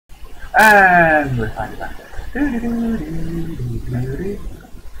And we're finally back.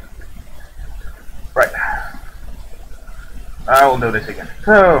 Right. I will do this again.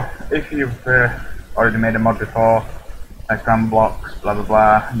 So, if you've already made a mod before, extra blocks, blah blah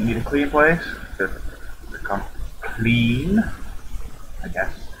blah, and you need a clean place to become clean, I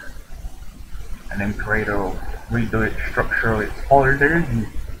guess. And then MCreator will redo its structure, its folders, and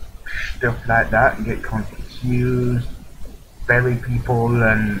stuff like that, and get confused, bury people,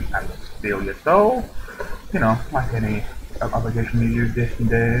 and steal your soul. You know, like any application you use this in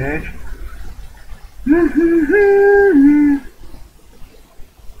day and age.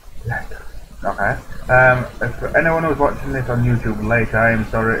 Okay. If anyone who's watching this on YouTube later, I'm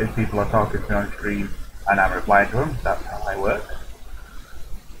sorry if people are talking to me on stream and I'm replying to them. That's how I work.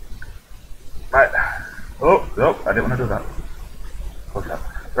 Right. Oh, I didn't want to do that. Push up.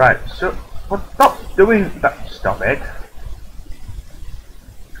 Right. So, stop doing that. Stop it.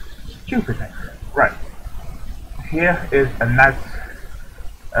 Stupid thing. Right. Here is a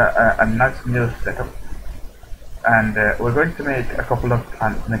nice new setup. And we're going to make a couple of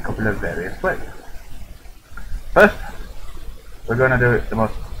plants in a couple of various ways. First, we're going to do it the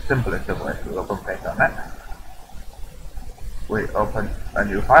most simplest of ways. We open paint.net. We open a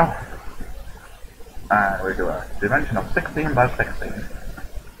new file. And we do a dimension of 16 by 16.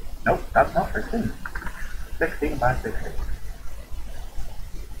 Nope, that's not 16. 16 by 16.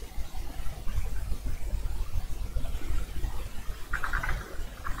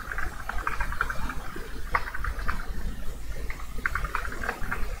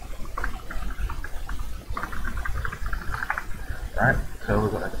 Right, so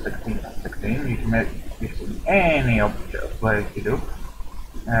we've got a 16 by 16. You can make this in any object of place you do.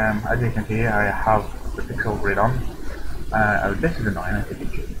 As you can see, I have the pixel grid on. This is annoying, I think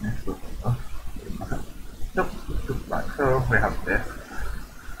it's changing this. Nope. Right, so we have this.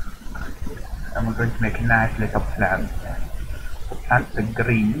 And we're going to make a nice little plant. The plants are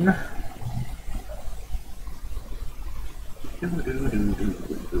green.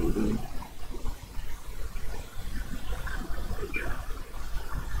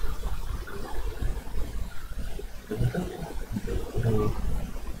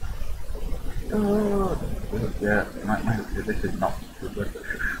 Yeah, this is not too good.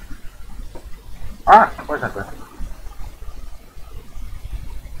 Ah, where's that going?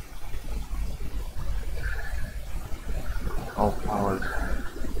 All flowers.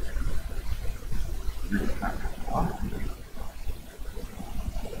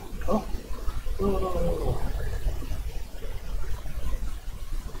 Oh. Oh.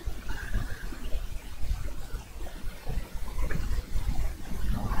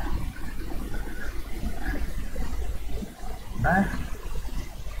 Nice.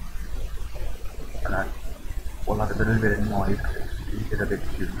 And we'll have a little bit of noise because you get a bit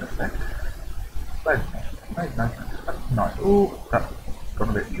too effect. Very nice. That's nice. Ooh, that's gone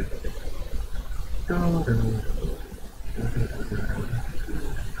a bit too thick.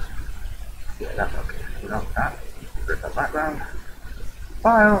 Yeah, that's okay. We love that. Rip the background.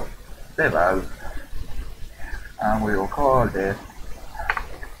 File. Save as. And we will call this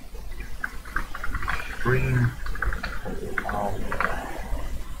stream.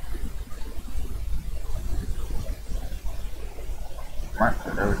 Right, so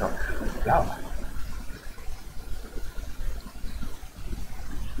there we go. Flower.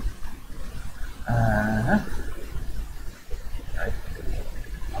 Right.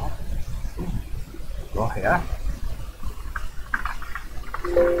 Go here.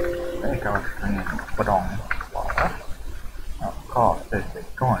 Make our stream put on water. Of course, this is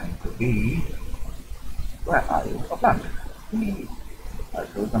going to be. Where are you? A plant. Right,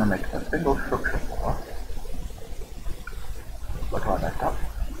 so we're going to make a single structure for. Look like that up.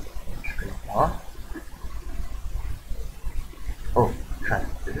 Stream more. Oh, check.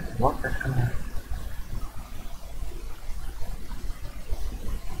 Is this block section here?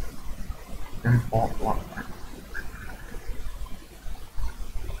 Import block.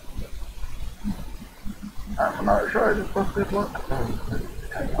 I'm not sure it's supposed to be a block.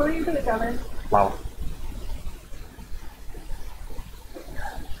 What are you going to go in? Flower.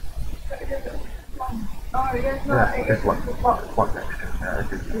 Oh, yeah, no, Yeah, it it's is block. a block. Block texture. Yeah,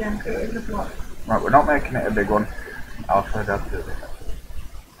 it is. Yeah, it is a block. Right, we're not making it a big one. I'll try to do this.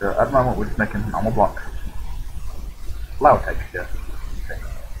 So at the moment we're just making a normal block. Flower texture. Okay.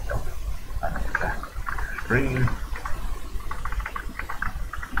 And stream.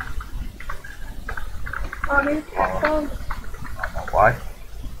 Oh, I need headphones. I don't know why.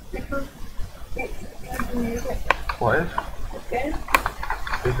 Because it's going to music. What is? Okay.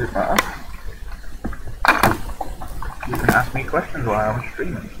 Does it matter? You can ask me questions while I'm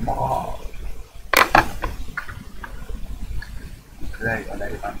streaming. More. There you go, there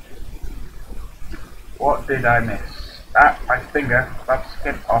you go. What did I miss? Ah, my finger. Let's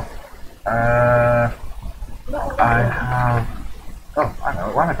get off. I have. Oh, I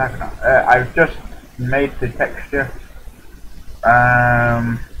know. Why am I typing now? I've just made the texture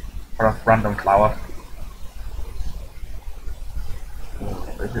for a random flower. Oh,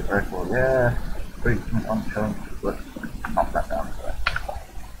 is it very cool? Yeah. Treatment on chunk, but not that down.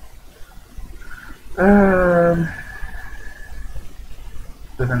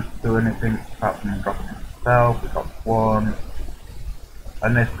 Doesn't do anything apart from dropping itself. We've got one.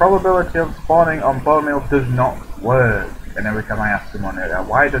 And this probability of spawning on bone meal does not work. And every time I ask someone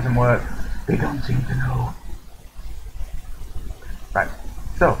why it doesn't work, they don't seem to know. Right,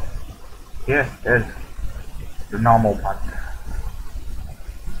 so here is the normal plant.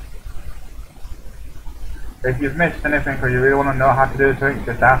 If you've missed anything or you really want to know how to do something,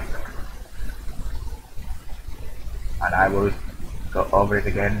 just ask. And I will go over it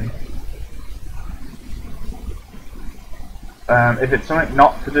again. If it's something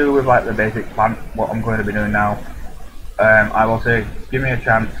not to do with like the basic plant, what I'm going to be doing now, I will say, give me a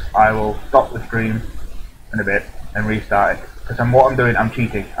chance, I will stop the stream in a bit and restart it. Because what I'm doing, I'm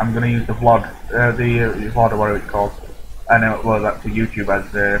cheating. I'm going to use the VOD, the VOD or whatever it's called, and then upload that to YouTube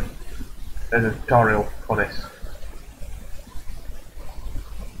as a tutorial for this.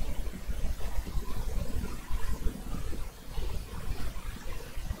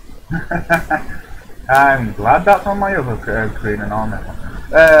 I'm glad that's on my other screen and on that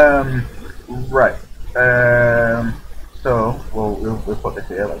one. Right. So we'll put this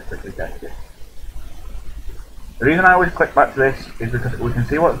here. Let's quickly test it. The reason I always click back to this is because we can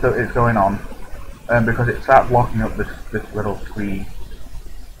see what is going on, because it starts blocking up this little screen.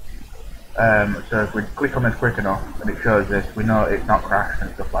 So if we click on this quick enough and it shows this, we know it's not crashed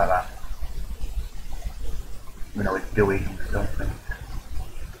and stuff like that. We know it's doing something.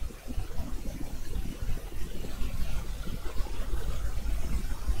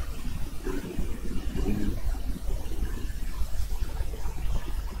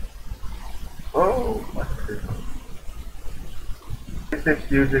 Oh, what's this? Is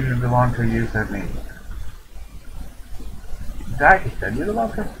this using the launcher you sent me? Did I actually send you the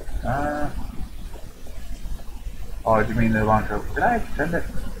launcher? Oh, do you mean the launcher? Did I actually send it?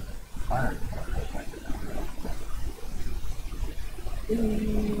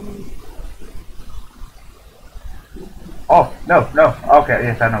 Oh, no. Okay,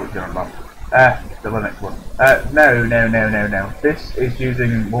 yes, I know what you're on about. The Linux one. No. This is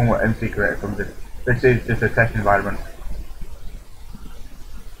using one where MCreator comes in. This is just a test environment.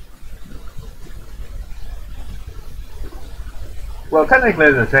 Well, technically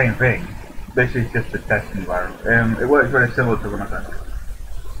it's the same thing. This is just a test environment. It works very similar to one of them.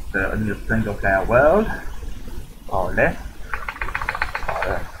 So, a new single player world. Holy.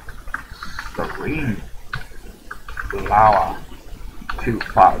 Serene Flower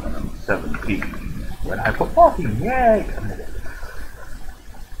 2017. When I put 14, yay!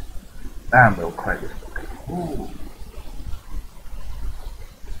 And we'll credit. Ooh.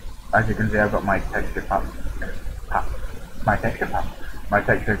 As you can see, I've got my texture pack. My texture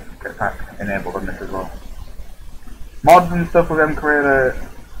pack enabled on this as well. Mods and stuff with MCreator,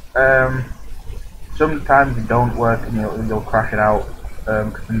 sometimes they don't work and you'll crash it out,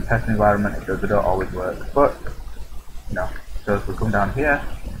 because in the test environment they don't always work. But, you know, so if we come down here,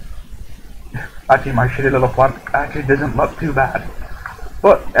 actually my shitty little plant actually doesn't look too bad.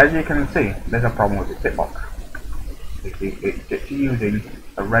 But, as you can see, there's a problem with its hitbox. It's using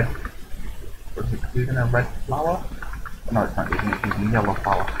a red, was it using a red flower? No, it's not using yellow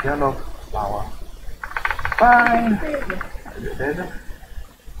flower. Yellow flower. Fine! Is it Daisy?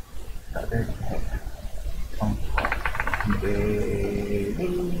 That Daisy.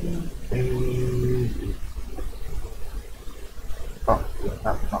 Daisy. Oh, yeah,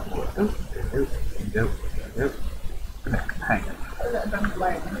 that's not what it do. Hang on.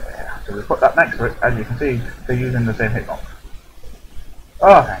 Yeah, so we put that next to it, as you can see, they're using the same hitbox.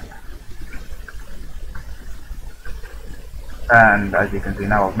 Oh, hang on. And as you can see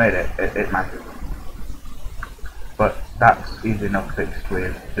now I've made it matches. But that's easy enough fixed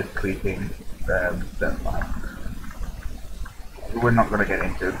with just tweaking the file. We're not going to get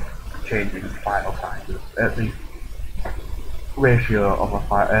into changing file sizes, the ratio of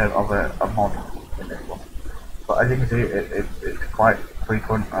a mod in this one. But as you can see it's quite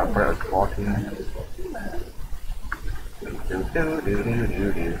frequent. I put it at 14.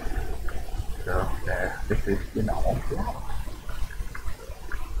 So there, this is the normal flower.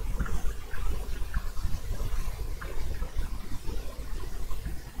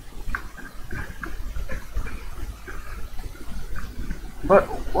 But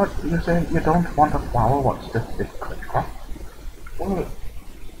what you say? You don't want a flower? What's this crop? Well,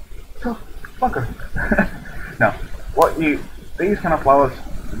 so fucker. No. What you these kind of flowers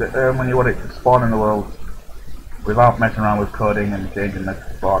that, when you want it to spawn in the world without messing around with coding and changing the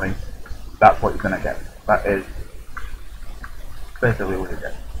spawning, that's what you're gonna get. That is basically what you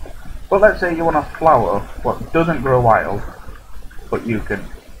get. But let's say you want a flower what doesn't grow wild, but you can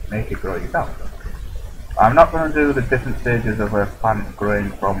make it grow yourself. I'm not going to do the different stages of a plant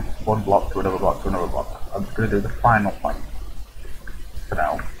growing from one block to another block to another block. I'm just going to do the final point for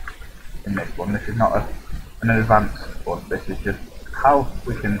now in this one. This is not an advanced one, this is just how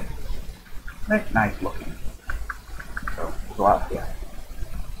we can make nice looking. So we'll go out here.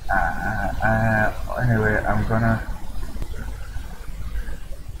 Anyway, I'm gonna.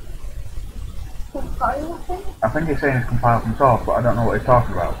 I think he's saying it's compiled from source, but I don't know what he's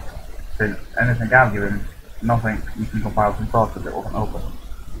talking about. Since anything I've given, nothing you can compile from source because it wasn't open.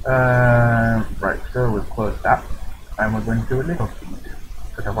 Right, so we've closed that, and we're going to do a little sheet,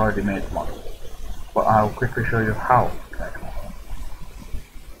 because I've already made the model. But I'll quickly show you how to make a model.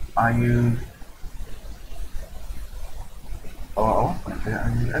 I use. I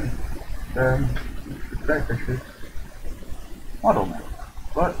use any. Crayfish is model name,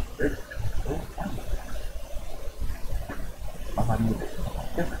 but it's so fun. I need it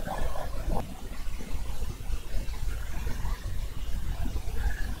different.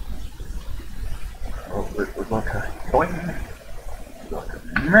 Oh, we've got a join.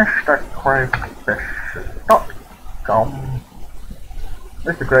 MrCrayfish.com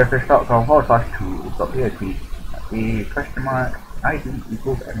MrCrayfish.com/tools.php the question mark ID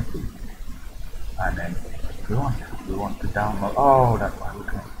equals anything. And then we want to download. Oh, that's why we're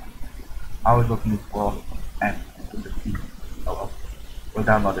doing. I was looking for N into the T. Oh well. We'll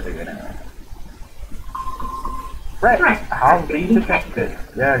download it again anyway. Right, how be detected.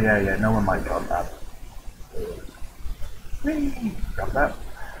 Yeah, no one might got that. Got that.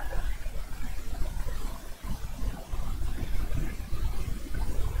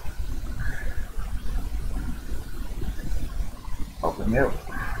 Open you.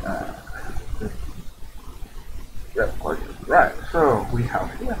 Right, so we have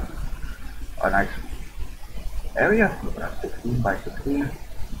here a nice area, looking at 16 by 16,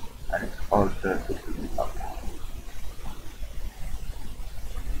 and it's also 16 up.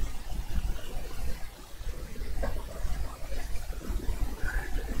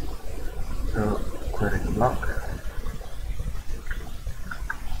 So, creating a block.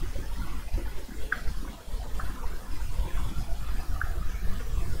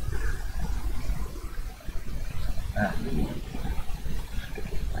 And stick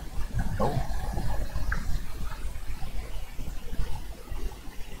it like so.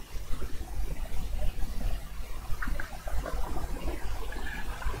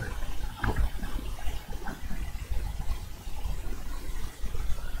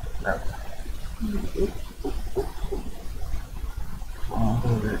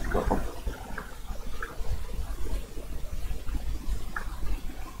 Let's go.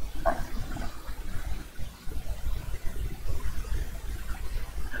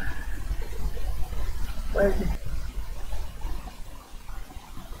 Wait.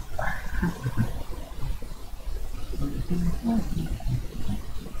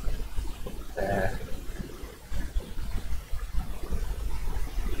 There.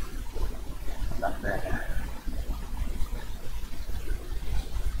 Not there.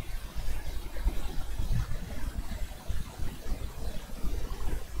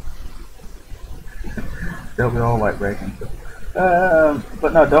 Don't be all like breaking stuff.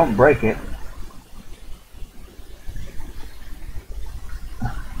 But no, don't break it.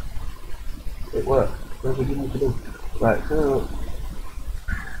 It works. What do you need to do? Right, so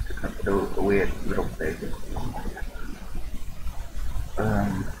just have to do a weird little thing.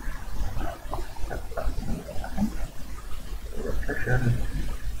 Rotation.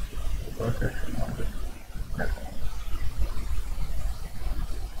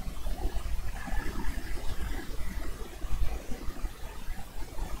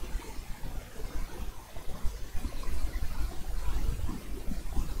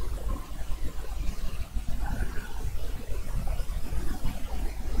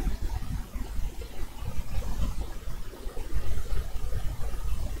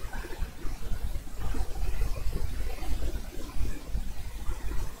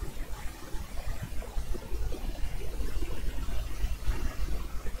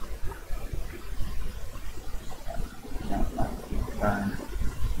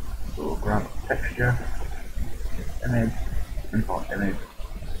 So we'll grab texture, image, import image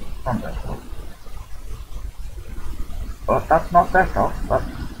from that. But that's not desktop.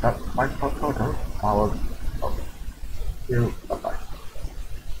 That's Microsoft Photos. Power. Oh, you. Bye.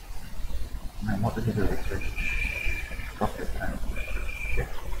 And what did you do? It's just drop it and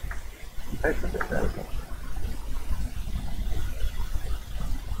shift. Take the bit there. Okay.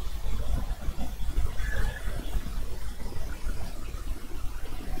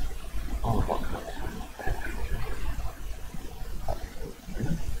 Oh, what?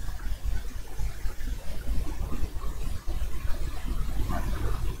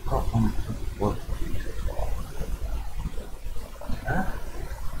 Got some work pieces there.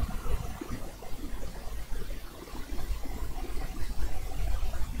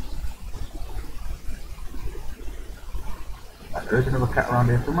 There is another cat around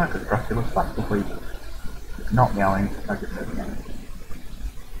here somewhere because Dracula's fast asleep. It's not meowing, I just said meowing.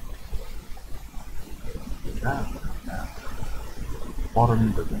 No.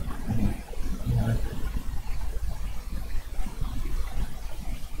 Bottom doesn't. Yeah.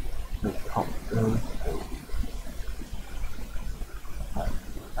 The top goes.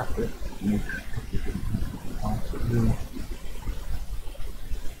 That's it. Next.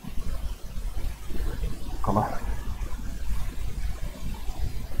 Colour.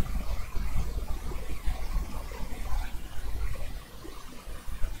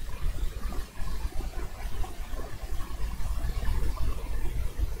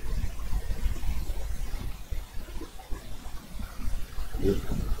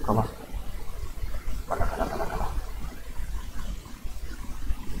 Colour. Colour.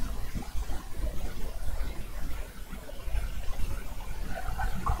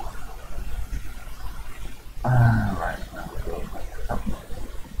 Right, now we go up.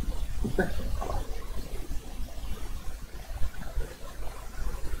 What's this colour?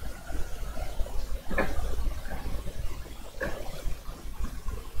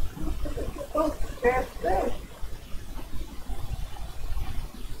 Oh, there's this.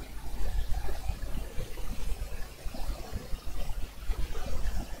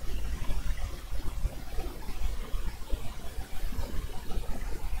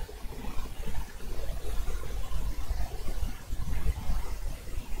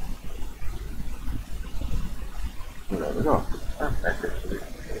 So there we go. That's it.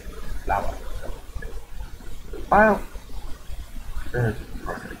 Flower. File. There's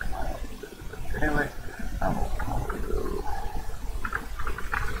project file. Anyway, I'm going to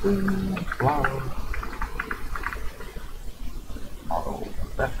do flower. Model.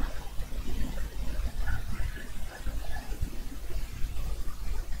 That's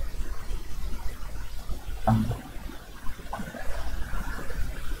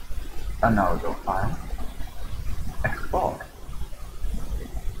and now we go file. Export.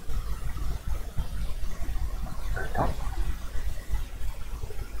 Desktop.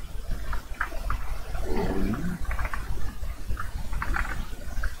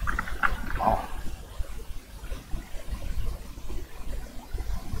 Oh.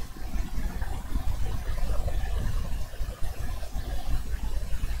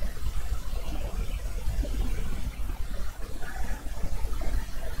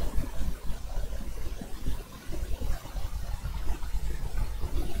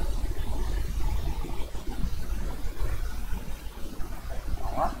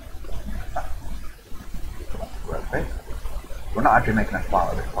 Right. We're not actually making a file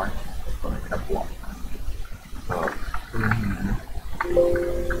at this point. We're making a block. So,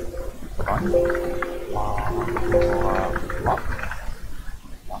 block.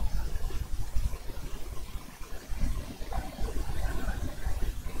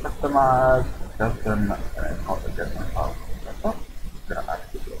 Customize, custom, and also get my power. That's all. Gonna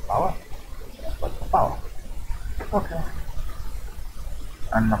actually do a power. What's the power? Okay.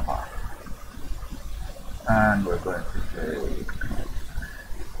 And the power. And we're going to say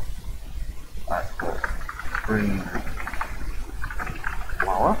let's go green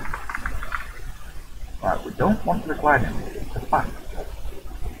flower. Right, we don't want the gliding, it's a fact.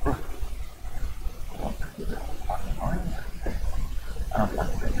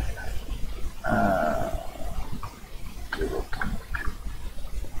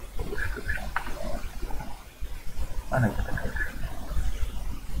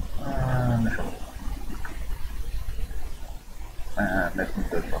 Let me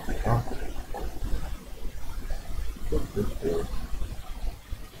search for the chart.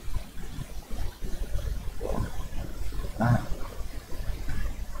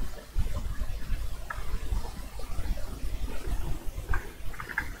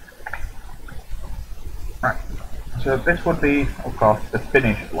 Right, so this would be, of course, the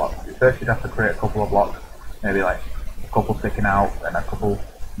finished block. First you'd have to create a couple of blocks, maybe like a couple sticking out, and a couple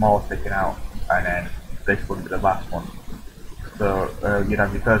more sticking out, and then this would be the last one. you'd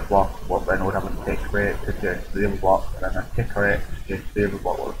have your first block, what then would have a tick rate to change to the other block, and then a tick rate to change to the other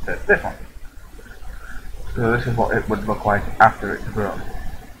block would change to this one. So this is what it would look like after it's grown.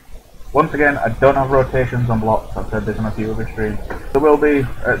 Once again, I don't have rotations on blocks. I've said this on a few other streams. There will be,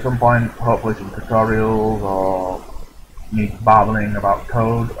 at some point, hopefully some tutorials or me babbling about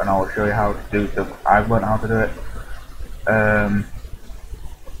code, and I will show you how to do stuff. I've learned how to do it.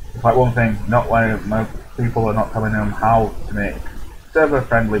 It's like one thing, not when my people are not telling them how to make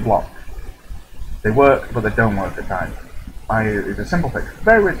server-friendly blocks. They work, but they don't work at times. It's a simple fix,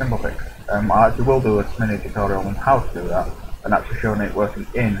 very simple fix. I actually will do a mini tutorial on how to do that, and actually showing it working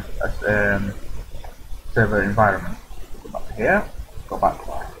in a server environment. Go back to here, go back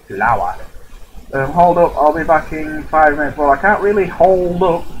to our flower. Hold up, I'll be back in 5 minutes. Well, I can't really hold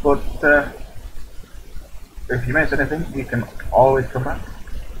up, but if you miss anything, you can always come back.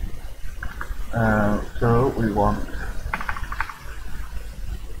 So we want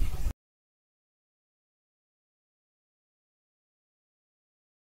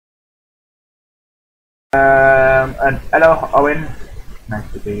and hello Owen,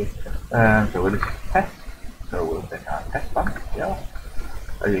 nice to see you. So we'll test. So we'll take our test bank here.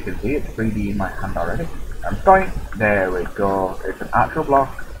 As you can see, it's 3D in my hand already. I'm going. There we go. It's an actual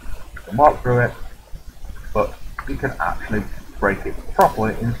block. You can walk through it, but you can actually break it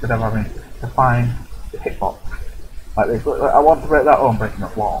properly instead of having to find the hitbox like this. Look, I want to break that. Oh, I'm breaking the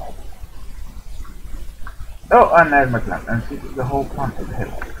wall. Oh, and there's my plant. And see, the whole plant is a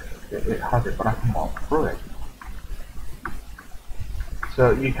hitbox. It has it, but I can walk through it.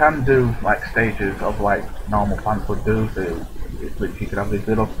 So you can do like stages of like normal plants would do. So which you could have these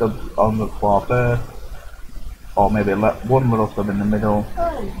little stubs on the floor first, or maybe one little stub in the middle,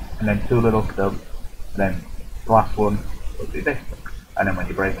 and then 2 little stubs, then the last one would be this. And then when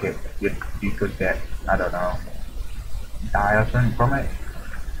you break it, you could get, I don't know, dye or something from it.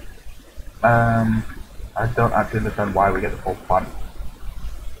 I don't actually understand why we get the full plant.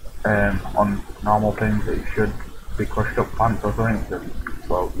 On normal things it should be crushed up plants or something,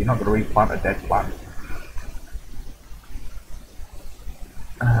 so you're not going to replant a dead plant.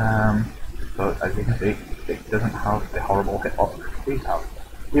 So as you can see, it doesn't have the horrible hitbox these have.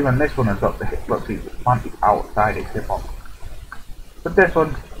 Even this one has got the hitbox, see, the plant is outside its hitbox. But this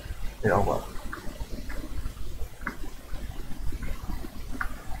one, it all works.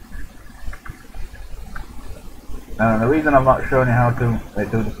 Now the reason I'm not showing you how to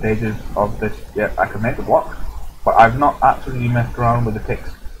do the stages of this yet, I can make a block, but I've not actually messed around with the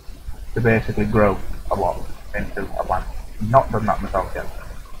ticks to basically grow a block into a plant. Not done that myself yet.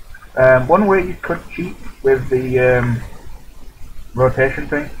 One way you could cheat with the rotation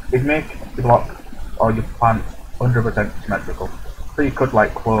thing is make the block or your plant 100% symmetrical. So you could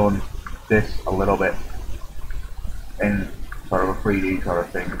like clone this a little bit in sort of a 3D sort of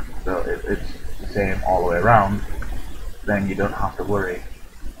thing, so it's the same all the way around. Then you don't have to worry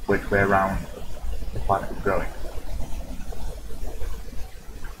which way around the plant is growing.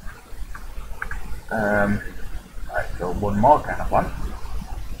 Right, so one more kind of plant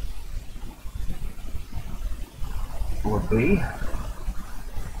would be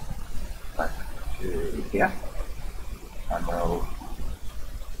back to here, and we'll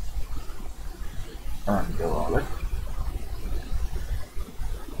undo all this.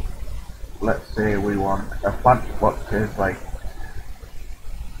 Let's say we want a plant what is like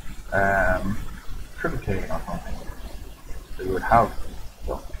sugarcane or something. So you would have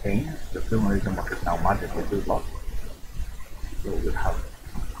the cane, the same reason what is now magically do blocks. So you would have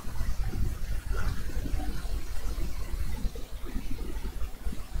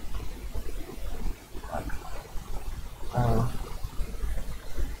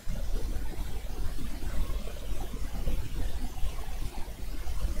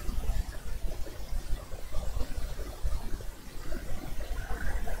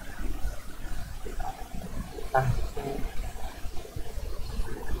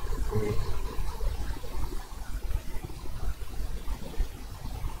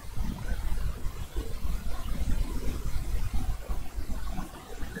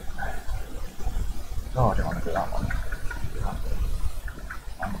oh, I don't want to do that one.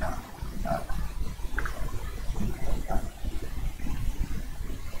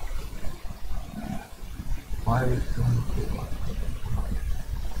 Why is it so cool?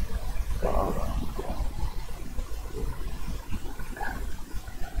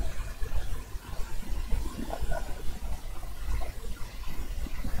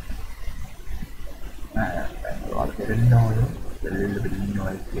 A little bit of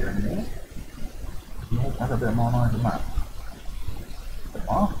noise here and there. Yeah, that's a bit more noise than that. A bit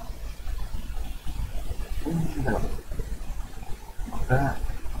more. that.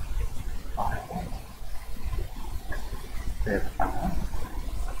 Alright. There's our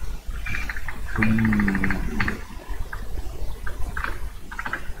tree.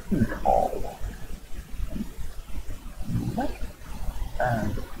 All.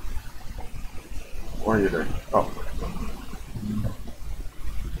 And what are you doing? Oh.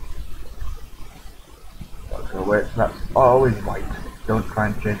 So wait, so that's always white. Don't try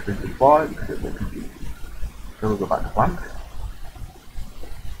and change things before because it will confuse you. So we'll go back to blank.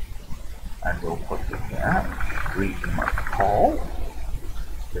 And we'll put in here green tall.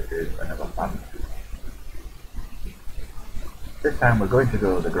 This is another plant. This time we're going to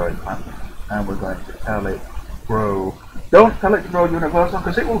go the growing plant and we're going to tell it grow. Don't tell it to grow universal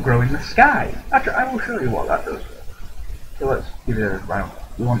because it will grow in the sky. Actually, I will show you what that does. So let's give it a round.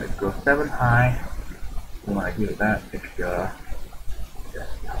 We want it to grow 7 high. We want to give it that picture.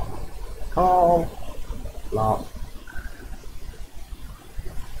 Just tall. Lot.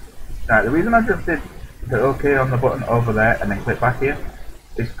 Now, the reason I just did the OK on the button over there and then click back here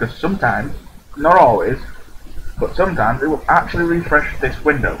is because sometimes, not always, but sometimes it will actually refresh this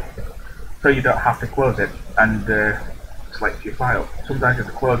window so you don't have to close it and select your file. Sometimes you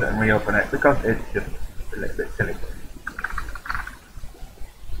have to close it and reopen it because it's just a little bit silly.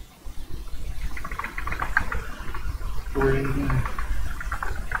 Green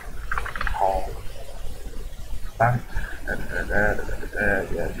tall plant.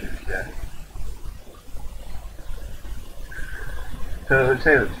 Yeah. So let's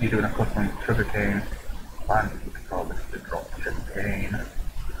say that you're doing a custom sugarcane plant. You can call this the drop sugarcane.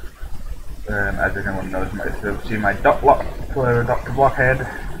 As anyone knows, you'll see my Dr. Blockhead,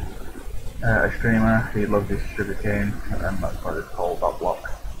 a streamer. He loves his sugarcane, and that's what it's called, Dot Block,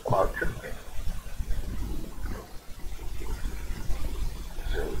 about sugarcane.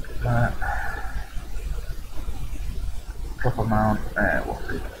 So that drop amount, we'll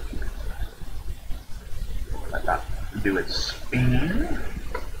see. Let that do its spin.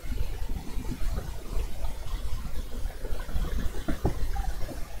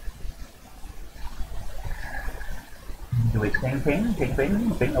 Do its ping,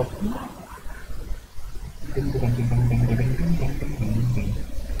 open. Ding, ding, ding, ding, ding, ding, ding, ding, ding, ding, ding.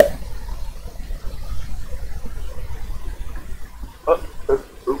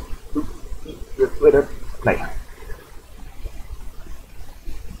 Play.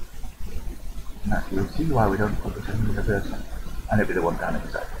 Now you'll see why we don't put this in the person, and it'll be the one down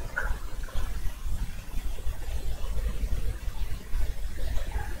inside.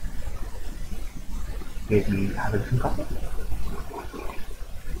 Gave me having some coffee.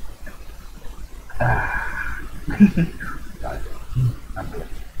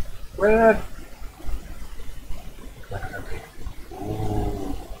 Red.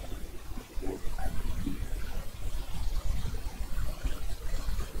 Ooh.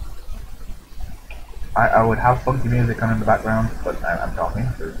 I would have funky music on in the background, but I'm talking,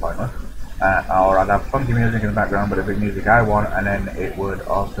 so it's pointless. Or I'd have funky music in the background, but a big music I want, and then it would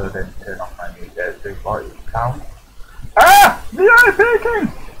also then turn off my music, 340 sound. Ah! VIP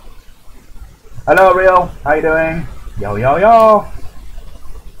King! Hello, Real. How you doing? Yo, yo, yo!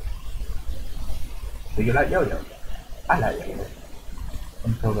 Do you like yo-yo? I like yo-yo.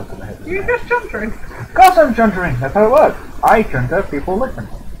 I'm so lucky to have you. You're just chuntering. Of course I'm chuntering. That's how it works. I chunter, people listen.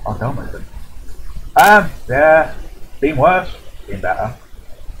 Or don't listen. Yeah. Been worse. Been better.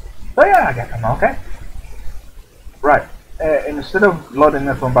 So yeah, I guess I'm okay. Right. Instead of loading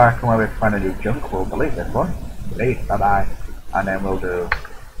this one back and where we find a new junk, we'll delete this one. Delete. Bye-bye. And then we'll do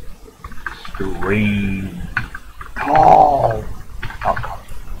Stream Call. Oh, God.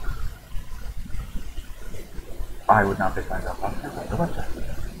 I would not pick myself up as a website.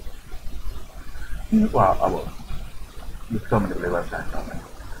 Well, I will. There's so many websites on there.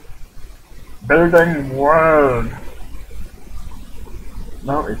 Building world.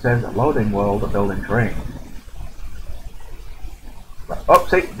 No, it says loading world, a building train. Oh,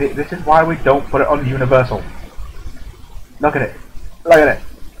 see, this is why we don't put it on universal. Look at it. Look at it.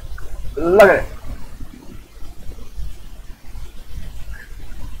 Look at it.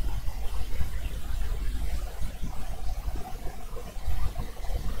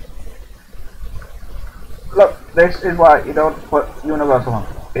 Look, this is why you don't put universal on.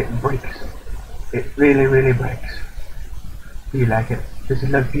 It breaks. It really, really breaks. Do you like it? Does it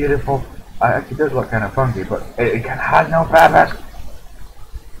look beautiful? It actually does look kind of funky, but it has no purpose.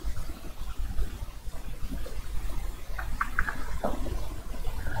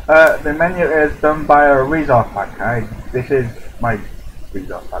 The menu is done by a resource pack. This is my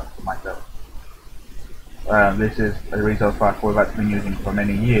resource pack for myself. This is a resource pack we've actually been using for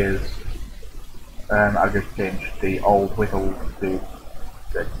many years. I've just changed the old whittle to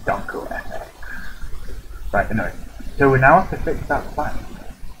The Donko FX. Right, anyway. So we now have to fix that plan.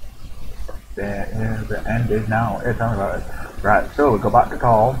 The end is now. Tell me about it. Right, so we go back to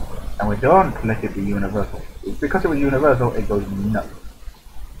call, and we don't let it be universal. Because it was universal, it goes nuts.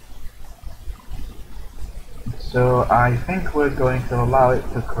 So I think we're going to allow it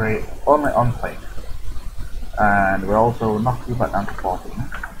to create only on plane. And we're also knock you back down to 14.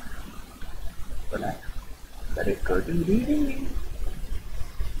 Relax. Let it go.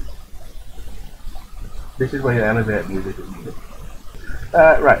 This is where your elevator music is needed.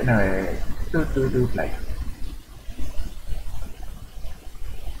 Right, anyway. Do play.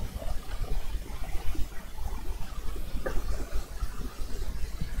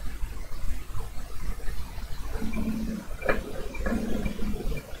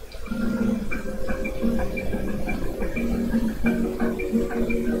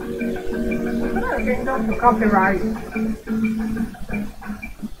 For copyright.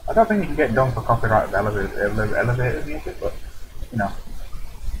 I don't think you can get done for copyright of elevator music, but you know,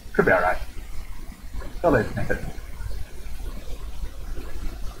 could be alright. Still is, isn't it?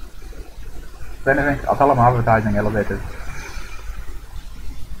 If anything, I'll tell them I'm advertising elevators.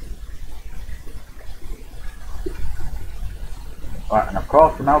 Right, and of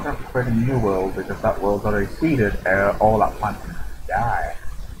course we're now going to create a new world because that world's already seeded all that plant die.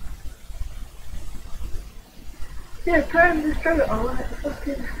 Yeah, try and destroy it all.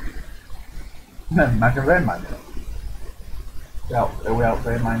 Fucking. Imagine rain mining. We out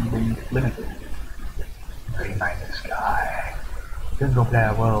rain mining being limited. Rain mine the sky. Single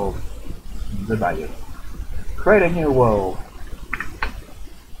player world. Goodbye you. Create a new world.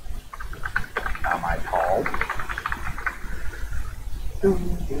 Am I called?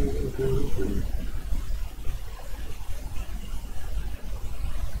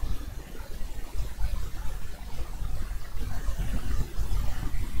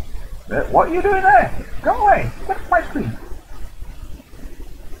 What are you doing there? Go away! Get off my screen!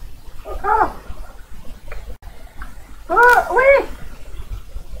 Oh! Oh, wait!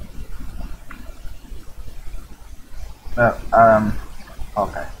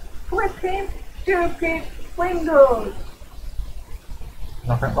 Okay. Flipping stupid Windows!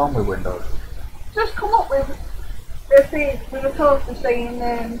 Nothing wrong with Windows. Just come up with a thing with a toaster saying,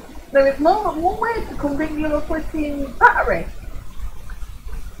 there is more than one way to come bring you a flipping battery.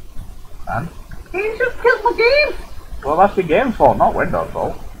 And? You just killed my game! Well, that's the game's fault, not Windows'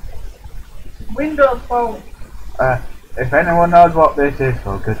 fault. Windows fault. If anyone knows what this is,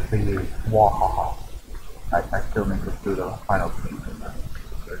 well, good for you. Wahaha. I still need to do the final thing.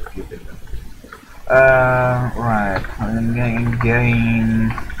 There's a few things. Right. I'm getting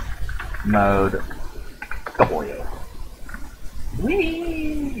game mode W.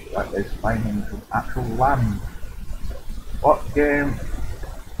 Whee! Like it's finding some actual land. What game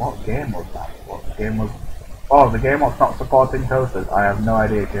was that? What game was... Oh, the game was not supporting toasters. I have no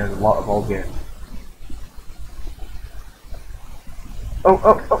idea. She has a lot of old games.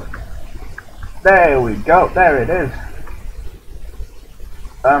 Oh. There we go. There it is.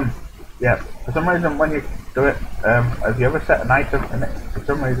 Yeah. For some reason, when you do it, have you ever set an item in it? For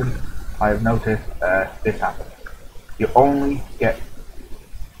some reason, I have noticed this happens. You only get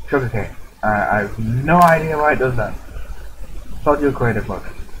sugarcane. I have no idea why it does that. Thought you were creative mode.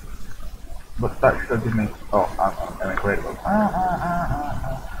 But that should give me... Oh, I'm in creative mode.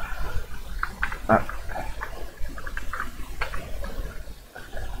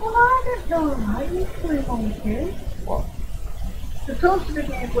 Well, I don't know why you put on here. What? The toaster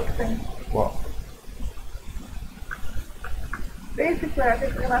game looks thing. What? Basically, I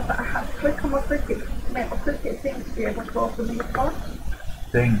didn't realise that I had to click on my cricket to make my cricket thing to be able to open the pod.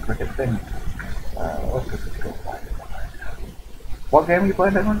 Cricket thing. What's this go back? What game are you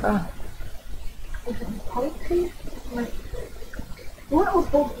playing that time? Is it Policy? Like, the little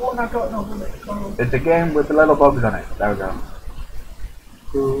bug one, I don't know what it's called. It's a game with the little bugs on it. There we go.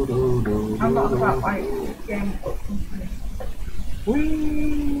 I'm not about like game or something.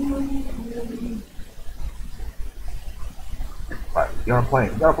 Right, you're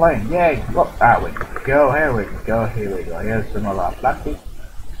playing, yay! Look, we go, here we go. Here's some of our plastic.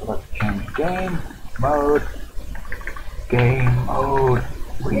 So let's change game mode,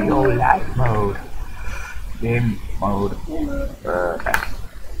 real life mode, game mode,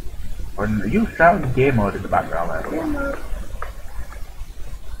 When you sound game mode in the background there. Game mode.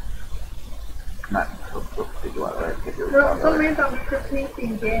 Man, did you want to No, for some reason I'm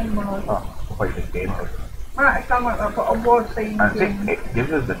repeating game mode. Oh, I thought you said game mode. Right, I sound like that, but I was saying And game. see, it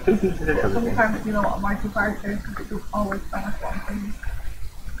gives us the two pieces of sugar. Sometimes you know what I might if I say, because it doesn't always sound like what I'm saying.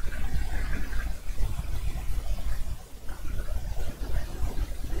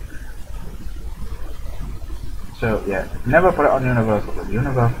 So yeah, never put it on universal, because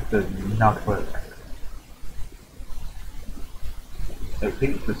universal does not work. It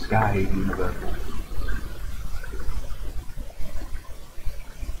thinks the sky is universal.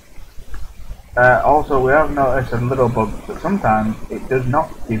 Also, we have noticed a little bug that sometimes it does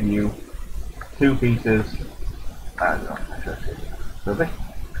not give you two pieces. So this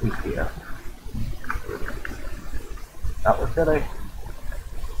piece here, that was silly.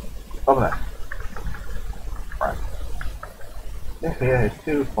 Over there. Right. This here is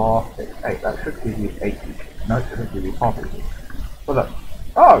 2, 4, 6, 8. That should give you 8 pieces. No, it should give you 4 pieces. So look.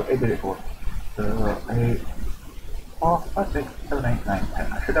 Oh, it did it for us. So 8, 4, 5, 6, 7, 8, 9,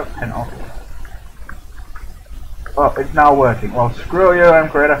 10. I should have 10 altogether. Oh, it's now working. Well, screw you,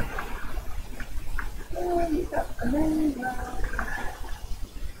 MCreator.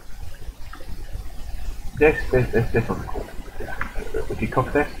 This one's cool. Yeah. If you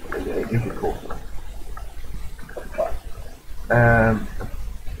cook this, it gives you cool.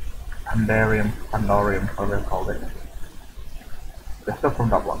 Pandorium, whatever they called it. The stuff from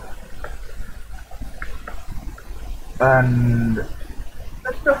that one. And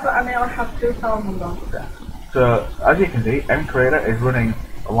the stuff that I now have 2,000 on. Yeah. So as you can see, MCreator is running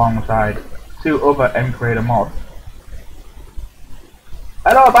alongside 2 other MCreator mods.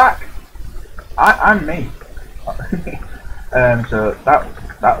 Hello back! I'm me. So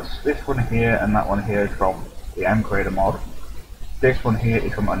that's this one here and that one here is from the MCreator mod. This one here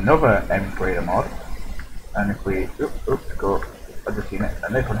is from another MCreator mod. And if we go, I've just seen it.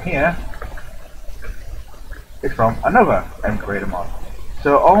 And this one here is from another MCreator mod.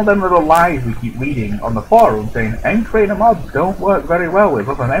 So all them little lies we keep reading on the forum saying MCreator mods don't work very well with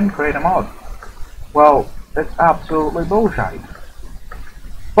other MCreator mods. Well, it's absolutely bullshit.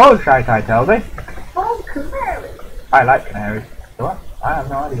 Bullshit, I tell thee. Oh, canaries. I like canaries. So what? I have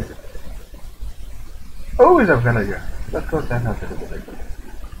no idea. Who is a villager? Let's go send her to the villager.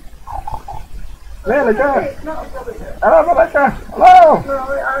 Villager! It's not a villager. Hello, villager! Hello! No,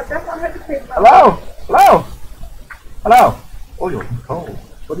 I definitely had to take my... Hello! Hello! Hello! Oh, you're cold.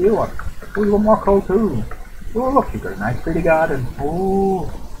 What do you want? Oh, you want more coal too? Oh, look, you've got a nice pretty garden.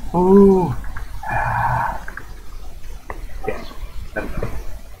 Oh, oh. Yes. There we go.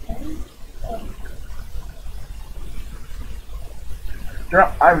 You know,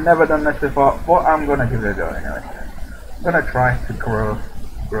 I've never done this before, but I'm gonna give it a go anyway. I'm gonna try to grow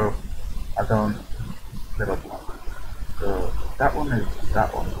a own little block. So that one is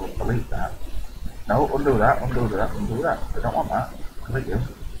that one. So delete that. No, undo that, undo that, undo that. I don't want that. Delete you.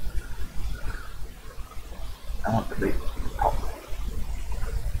 I want to delete the top.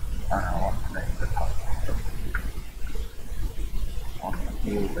 And I want to make the top. I want to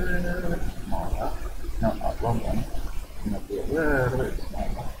be a little bit smaller. Not that long one. I'm going to be a little bit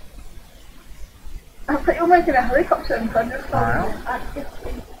smaller. I thought you were making a helicopter in front of Alright.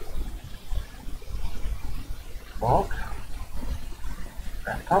 Box.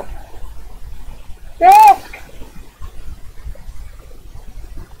 Desktop. Desk!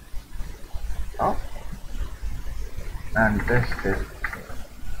 Oh. And this is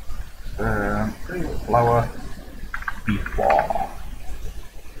flower before.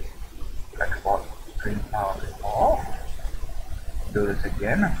 Export green flower before. Do this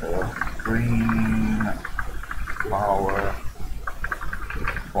again. So green flower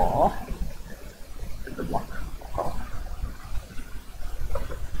before. It's a block. Oh.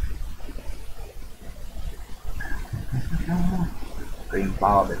 Green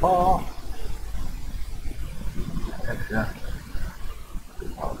flower before. Extra.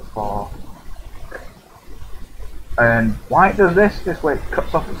 Green flower before. And why it does this way, it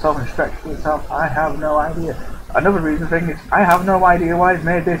cuts off itself and stretches itself, I have no idea. Another reason thing is, I have no idea why he's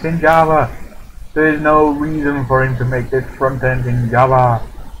made this in Java. There is no reason for him to make this front end in Java.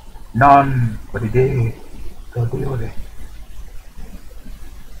 None. But he did. So deal with it.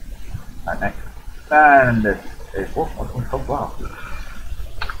 Right, next. And this is what's one called wow.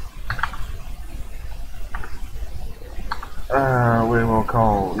 We will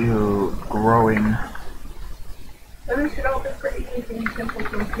call you growing. It should all be pretty easy and simple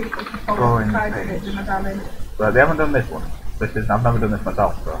for people to follow Growing the page. damage. But they haven't done this one. I've never done this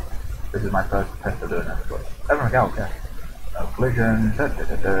myself, so this is my first test of doing it. But everything else, yeah. No collision,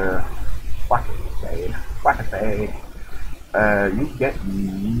 whack a spade, whack a spade. You get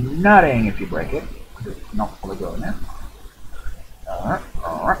nothing if you break it, because it's not fully grown yet.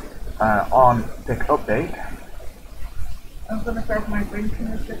 Alright. On tick update. I'm gonna grab my drinking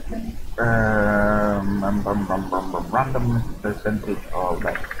assistant. Random percentage of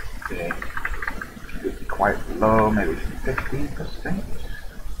let's say it's quite low, maybe 15%.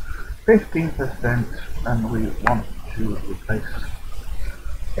 15%, and we want to replace.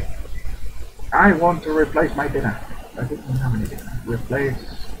 I want to replace my dinner. I didn't have any dinner. Replace.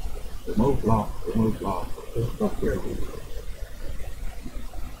 Remove block. Remove block.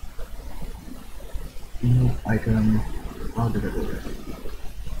 New item. How did I do this?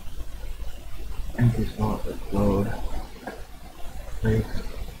 Empty slot. Upload. Place.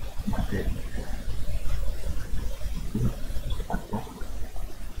 Market.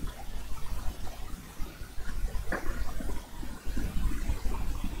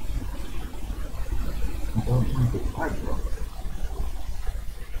 I don't need the pipe block.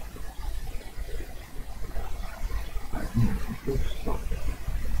 I need to stop.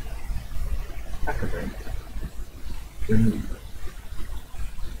 Activate. Remove.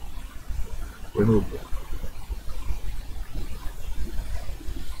 Remove it.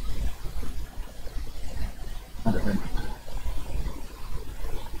 Activate.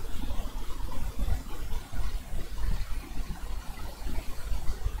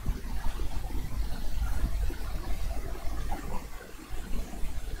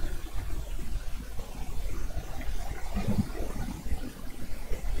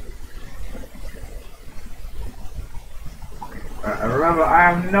 Remember,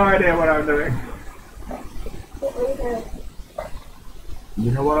 I have no idea what I'm doing. What were you doing?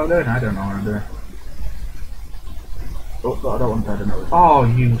 You know what I'm doing? I don't know what I'm doing. Oh, I don't want to know. Oh,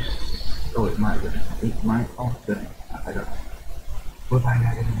 you. Oh, it might be. It might. Oh, did it? I don't know. We'll find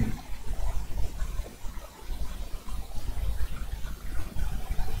out in a minute.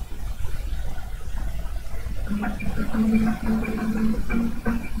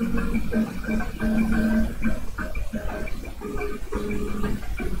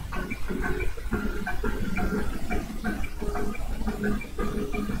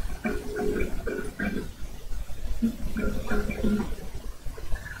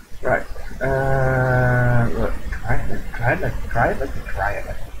 Right. Look. Let's try it.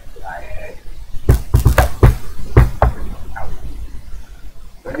 Ow.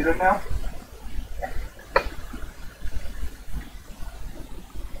 What are you doing now?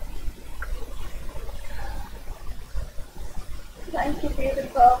 Thank you for your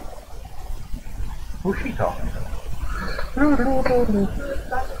call. Who's she talking to?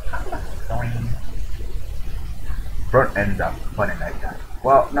 Front ends up funny like that.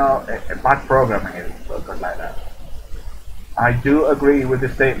 Well, no, bad programming is good like that. I do agree with the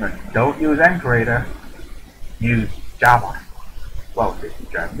statement. Don't use MCreator. Use Java. Well,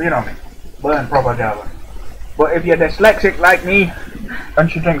 Java. You know me. Learn proper Java. But if you're dyslexic like me,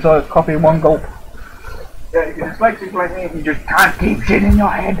 and she drinks all this coffee in one gulp. Yeah, if you're dyslexic like me and you just can't keep shit in your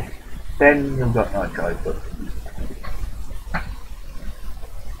head, then you've got no choice but.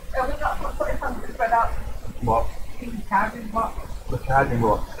 Are we not putting something spread out? What? The charging box. The charging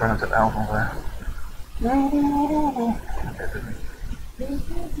box. Trying to set the elf on there. Oh.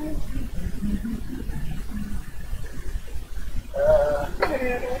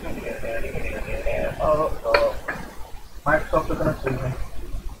 Microsoft are gonna sue me.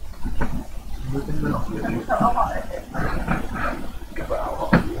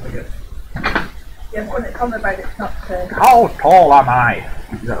 Yeah, when it's on the bed, it's not turned. How tall am I?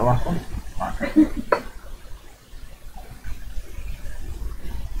 Is that the last one?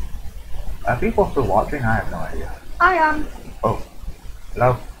 Are people still watching? I have no idea. I am. Oh.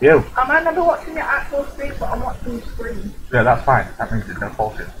 Hello? You? I might not be watching your actual screen, but I'm watching the screen. Yeah, that's fine. That means there's no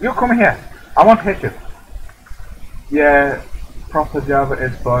bullshit. You come here. I want to hit you. Yeah, proper Java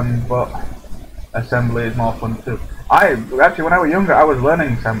is fun, but assembly is more fun too. Actually, when I was younger, I was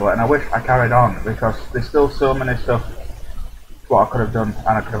learning assembly, and I wish I carried on, because there's still so many stuff what I could have done,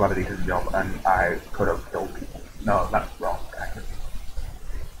 and I could have had a decent job, and I could have killed people. No, that's wrong.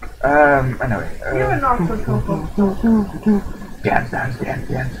 Anyway. You're not so cool. Dance.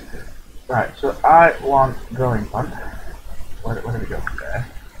 Right, so I want growing plant. Where did we go? There.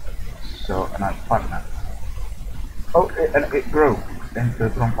 So, and I plant that. Oh, and it grew into the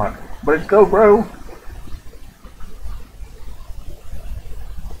drum plant. But it still grew.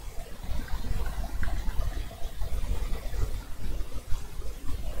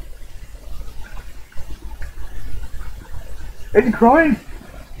 It's growing!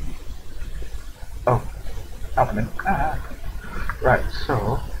 Oh, happening. Right,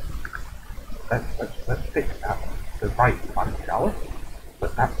 so let's fix that the right one, shall we?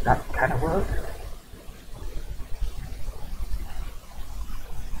 But that kind of works.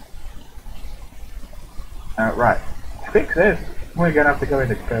 Right, to fix this, we're gonna have to go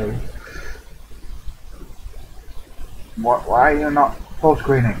into code. Why are you not full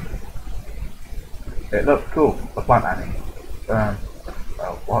screening? It looks cool, the plant I mean.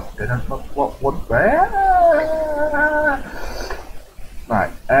 what didn't look what would there?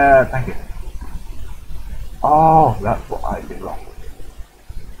 Right, thank you. Oh, that's what I did wrong.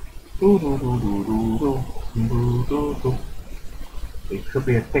 There should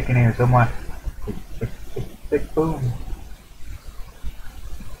be a tick in here somewhere. Tick, tick, tick, tick, boom.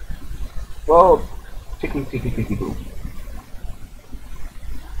 Whoa! Ticky, ticky, ticky, boom.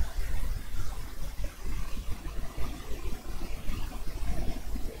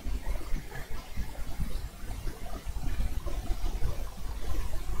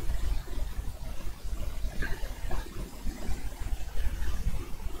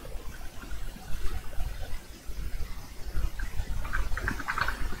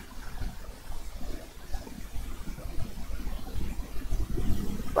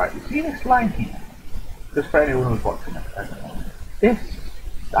 Right, you see this line here? Just for anyone who's watching it, I don't know. This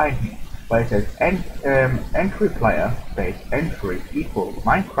line here, where it says entry player space entry equals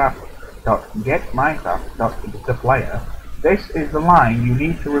Minecraft dot get Minecraft dot the player. This is the line you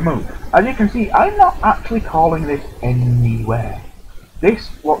need to remove. As you can see, I'm not actually calling this anywhere. This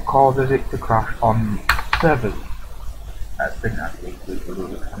what causes it to crash on servers. I think actually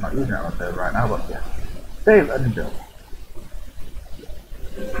I'm not using it on server right now, but yeah. Save and build.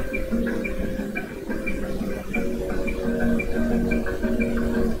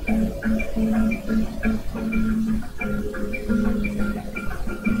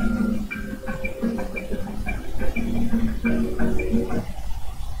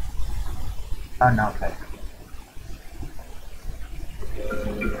 And now play.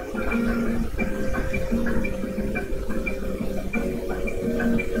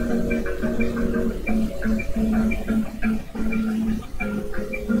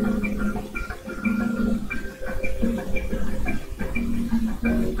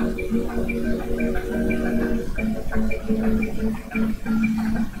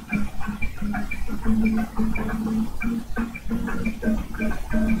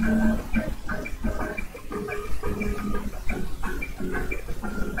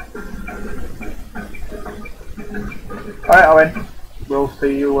 Alright, Owen. We'll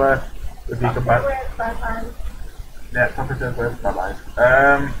see you if you come back. Yeah, talk to you later. Bye bye.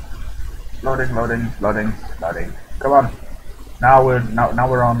 Loading. Come on. Now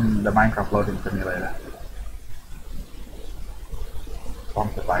we're on the Minecraft loading simulator.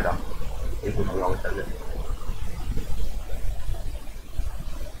 Sponsored by them. Even though we always says it.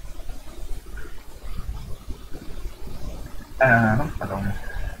 I don't.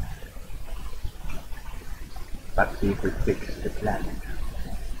 Let's see if we fix the planet.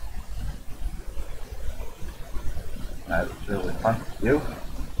 That's really fun. You?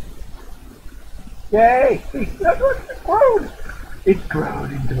 Yay! It's grown! It's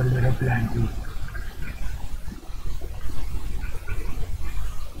grown into a little planet.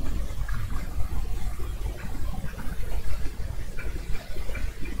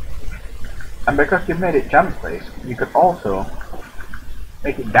 And because you made it chance place, you could also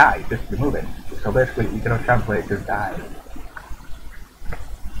make it die, just remove it. So basically you cannot translate, just die.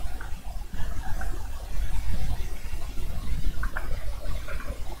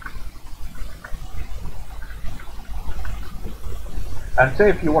 And say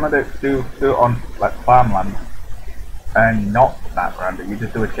if you wanted to do it on like farmland and not that random, you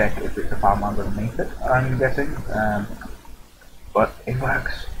just do a check if it's a farmland underneath it, I'm guessing. But it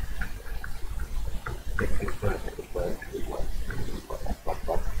works. It works.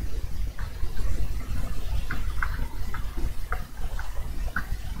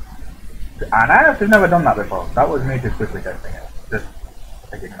 And I have never done that before. That was me just quickly testing it. Just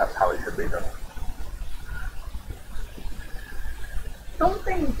thinking that's how it should be done. Some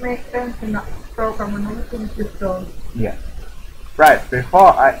things make sense in that program and other things just don't. Yeah. Right,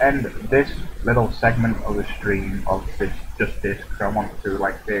 before I end this little segment of the stream of this, just this, because I want to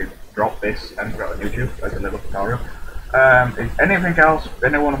like say drop this and put it on YouTube as a little tutorial. Is anything else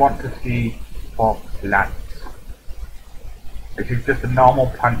anyone want to see for plants? This is just a normal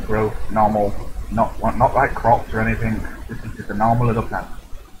plant growth, normal, not like crops or anything. This is just a normal little plant.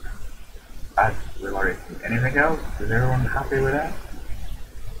 As we've already seen. Anything else? Is everyone happy with that?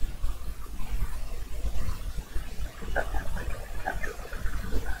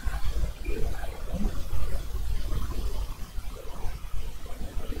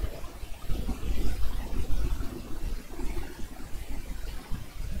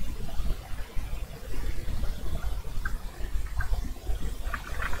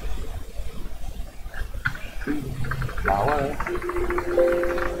 Flower.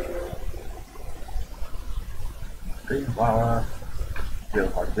 Green flower.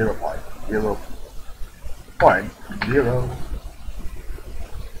 0.0.0.0.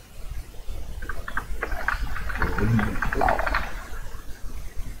 green flower.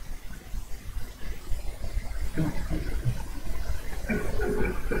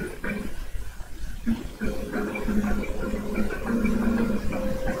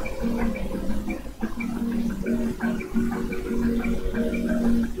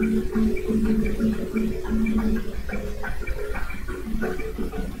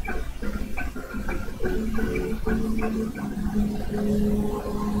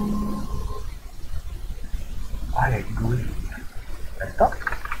 I agree. Let's go.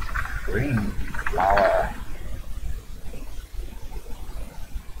 Green flower.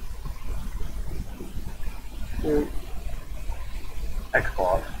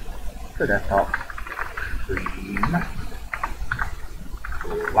 Export to desktop. Green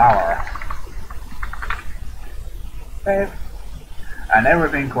flower. Save. And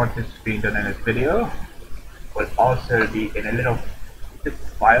everything what is being done in this video will also be in a little zip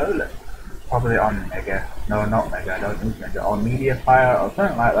file, probably on Mega. No, not Mega. I don't use Mega. On Media File or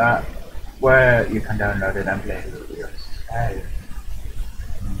something like that, where you can download it and play it yourself.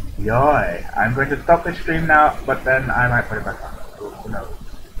 Enjoy. I'm going to stop the stream now, but then I might put it back on. Who knows?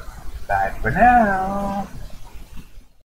 Bye for now.